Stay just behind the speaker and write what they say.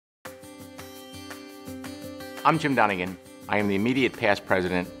I'm Jim Dunigan. I am the immediate past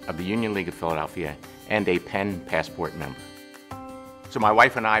president of the Union League of Philadelphia and a Penn Passport member. So my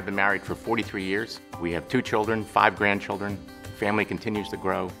wife and I have been married for 43 years. We have 2 children, 5 grandchildren. Family continues to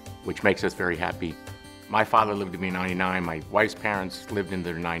grow, which makes us very happy. My father lived to be 99. My wife's parents lived in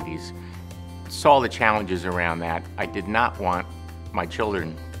their 90s. Saw the challenges around that. I did not want my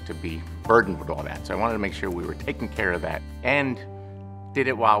children to be burdened with all that. So I wanted to make sure we were taking care of that and did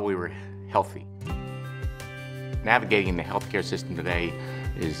it while we were healthy. Navigating the healthcare system today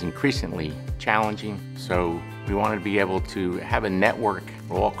is increasingly challenging, so we wanted to be able to have a network,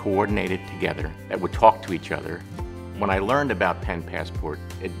 we're all coordinated together, that would talk to each other. When I learned about Penn Passport,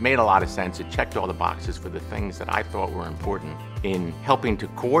 it made a lot of sense. It checked all the boxes for the things that I thought were important in helping to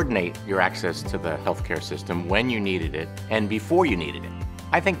coordinate your access to the healthcare system when you needed it and before you needed it.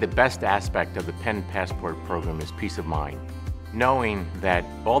 I think the best aspect of the Penn Passport program is peace of mind, knowing that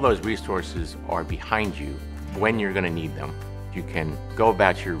all those resources are behind you when you're going to need them. You can go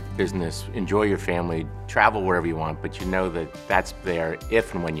about your business, enjoy your family, travel wherever you want, but you know that that's there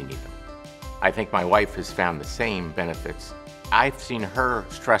if and when you need them. I think my wife has found the same benefits. I've seen her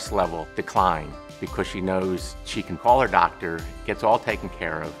stress level decline because she knows she can call her doctor, gets all taken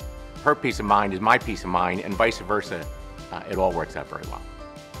care of. Her peace of mind is my peace of mind, and vice versa. It all works out very well.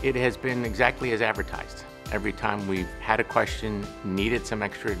 It has been exactly as advertised. Every time we've had a question, needed some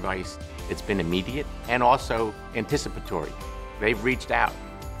extra advice, it's been immediate and also anticipatory. They've reached out.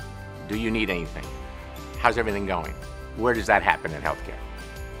 Do you need anything? How's everything going? Where does that happen in healthcare?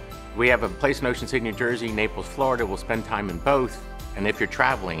 We have a place in Ocean City, New Jersey, Naples, Florida. We'll spend time in both. And if you're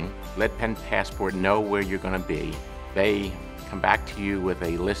traveling, let Penn Passport know where you're going to be. They come back to you with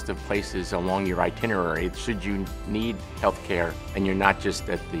a list of places along your itinerary should you need healthcare and you're not just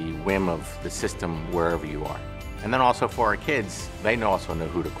at the whim of the system wherever you are. And then also for our kids, they also know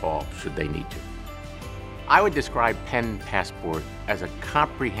who to call should they need to. I would describe Penn Passport as a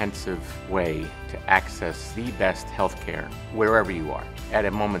comprehensive way to access the best healthcare wherever you are at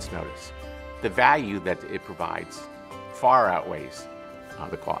a moment's notice. The value that it provides far outweighs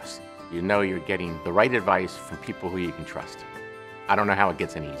the cost. You know you're getting the right advice from people who you can trust. I don't know how it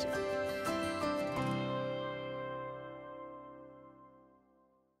gets any easier.